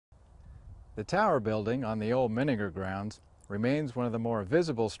The tower building on the old Mininger grounds remains one of the more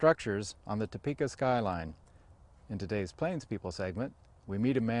visible structures on the Topeka skyline. In today's Plains People segment, we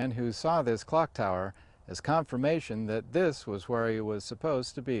meet a man who saw this clock tower as confirmation that this was where he was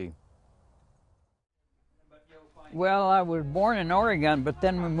supposed to be. Well, I was born in Oregon, but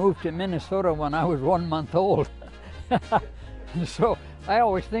then we moved to Minnesota when I was 1 month old. So I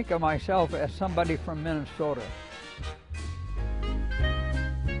always think of myself as somebody from Minnesota.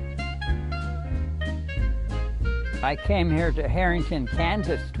 I came here to Harrington,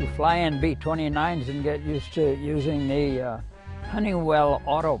 Kansas to fly in B-29s and get used to using the Honeywell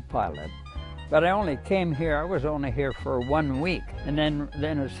autopilot. But I only came here, I was only here for 1 week. And then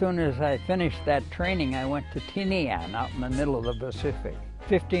as soon as I finished that training, I went to Tinian out in the middle of the Pacific,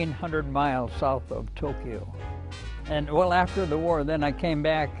 1,500 miles south of Tokyo. And well, after the war, then I came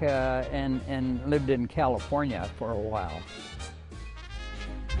back and lived in California for a while.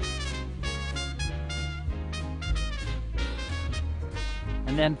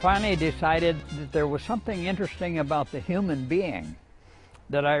 And then finally decided that there was something interesting about the human being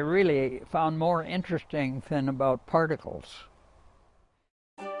that I really found more interesting than about particles.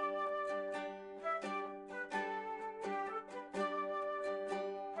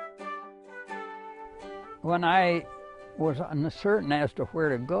 When I was uncertain as to where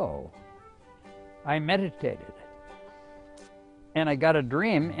to go, I meditated. And I got a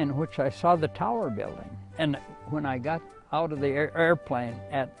dream in which I saw the tower building. And when I got out of the airplane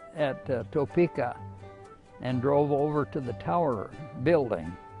at Topeka and drove over to the tower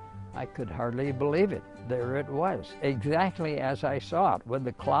building, I could hardly believe it. There it was, exactly as I saw it, with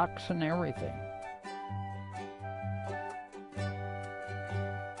the clocks and everything.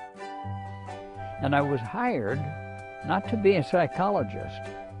 And I was hired not to be a psychologist,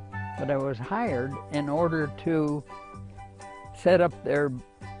 but I was hired in order to set up their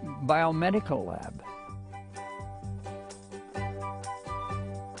biomedical lab.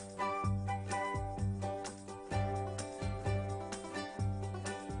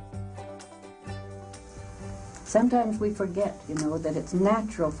 Sometimes we forget, that it's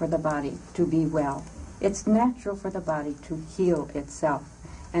natural for the body to be well. It's natural for the body to heal itself.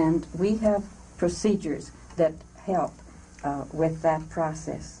 And we have procedures that help with that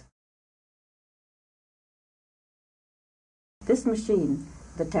process. This machine,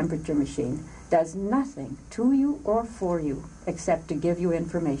 the temperature machine, does nothing to you or for you except to give you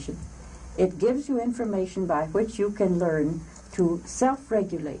information. It gives you information by which you can learn to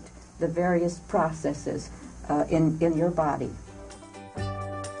self-regulate the various processes in your body.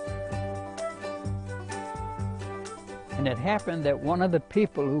 And it happened that one of the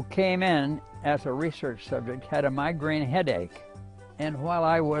people who came in as a research subject had a migraine headache. And while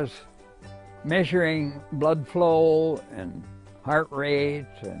I was measuring blood flow and heart rate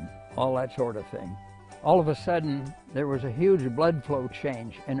and all that sort of thing, all of a sudden there was a huge blood flow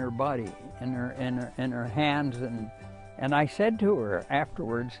change in her body, in her hands, and I said to her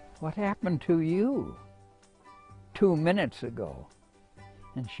afterwards, "What happened to you 2 minutes ago?"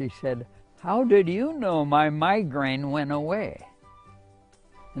 And she said, "How did you know my migraine went away?"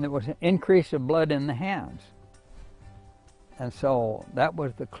 And there was an increase of blood in the hands. And so that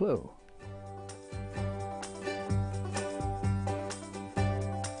was the clue.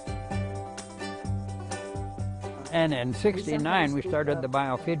 And in '69, we started the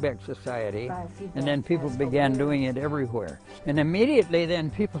Biofeedback Society, and then people began doing it everywhere. And immediately then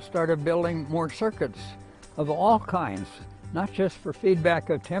people started building more circuits of all kinds, not just for feedback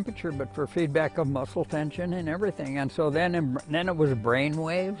of temperature, but for feedback of muscle tension and everything. And so then it was brain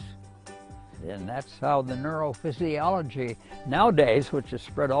waves, and that's how the neurophysiology nowadays, which is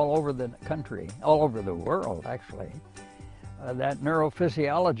spread all over the country, all over the world actually, that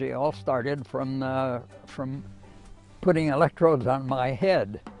neurophysiology all started from putting electrodes on my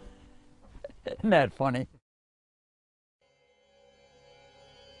head. Isn't that funny?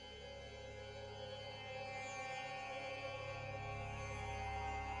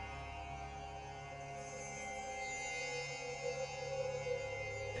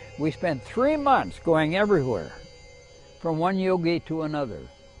 We spent 3 months going everywhere, from one yogi to another.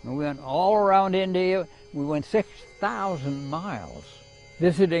 And we went all around India. We went 6,000 miles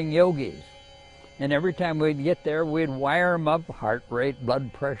visiting yogis. And every time we'd get there, we'd wire them up, heart rate,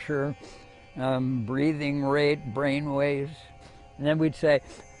 blood pressure, breathing rate, brain waves. And then we'd say,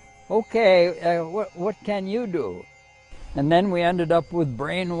 "Okay, what can you do?" And then we ended up with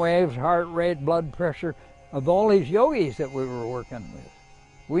brain waves, heart rate, blood pressure of all these yogis that we were working with.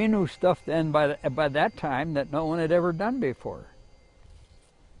 We knew stuff then by that time that no one had ever done before.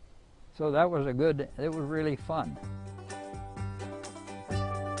 So that was it was really fun.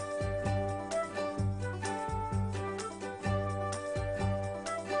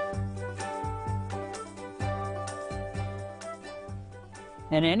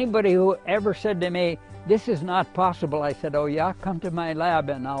 And anybody who ever said to me, this is not possible, I said, oh yeah, come to my lab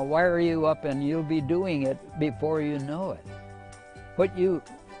and I'll wire you up and you'll be doing it before you know it. What you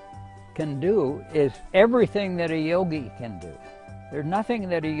can do is everything that a yogi can do. There's nothing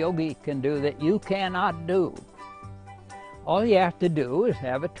that a yogi can do that you cannot do. All you have to do is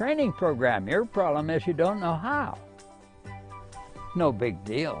have a training program. Your problem is you don't know how. No big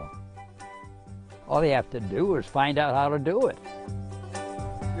deal. All you have to do is find out how to do it.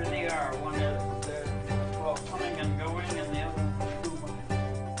 Here they are. One is well, coming and going, and the other one's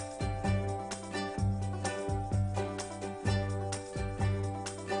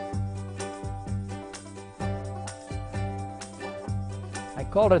I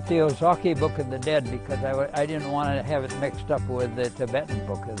called it the Ozaki Book of the Dead because I didn't want to have it mixed up with the Tibetan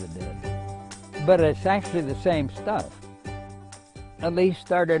Book of the Dead. But it's actually the same stuff. Alyce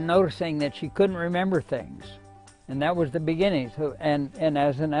started noticing that she couldn't remember things, and that was the beginning. So, and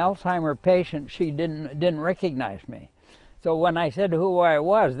as an Alzheimer patient, she didn't recognize me. So when I said who I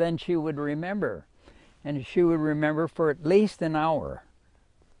was, then she would remember, and she would remember for at least an hour.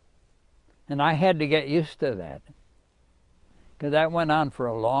 And I had to get used to that, because that went on for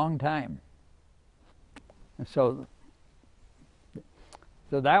a long time. And so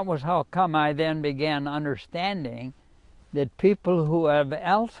that was how come I then began understanding that people who have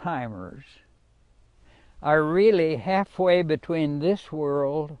Alzheimer's are really halfway between this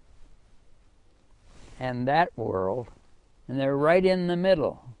world and that world, and they're right in the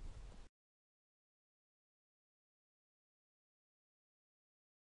middle.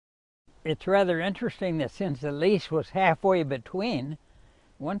 It's rather interesting that since Alyce was halfway between,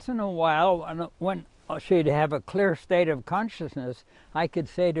 once in a while, when she'd have a clear state of consciousness, I could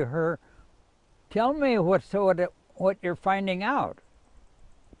say to her, tell me what you're finding out.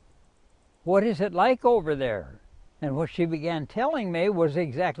 What is it like over there? And what she began telling me was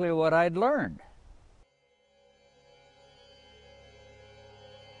exactly what I'd learned.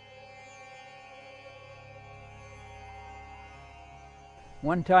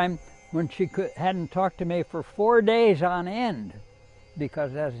 One time when she hadn't talked to me for 4 days on end,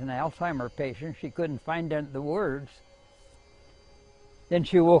 because as an Alzheimer patient she couldn't find the words, then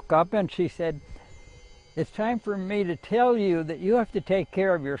she woke up and she said, it's time for me to tell you that you have to take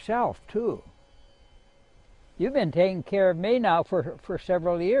care of yourself too. You've been taking care of me now for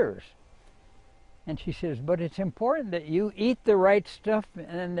several years. And she says, but it's important that you eat the right stuff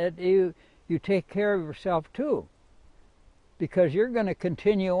and that you take care of yourself too, because you're going to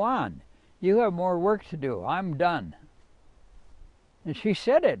continue on. You have more work to do. I'm done. And she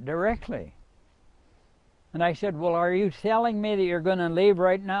said it directly. And I said, well, are you telling me that you're going to leave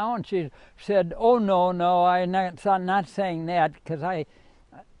right now? And she said, oh, no, I'm not saying that, because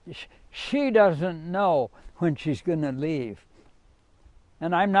she doesn't know when she's going to leave.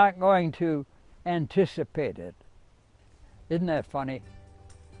 And I'm not going to anticipate it. Isn't that funny?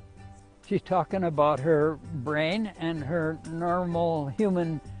 She's talking about her brain and her normal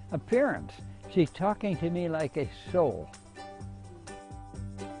human appearance. She's talking to me like a soul.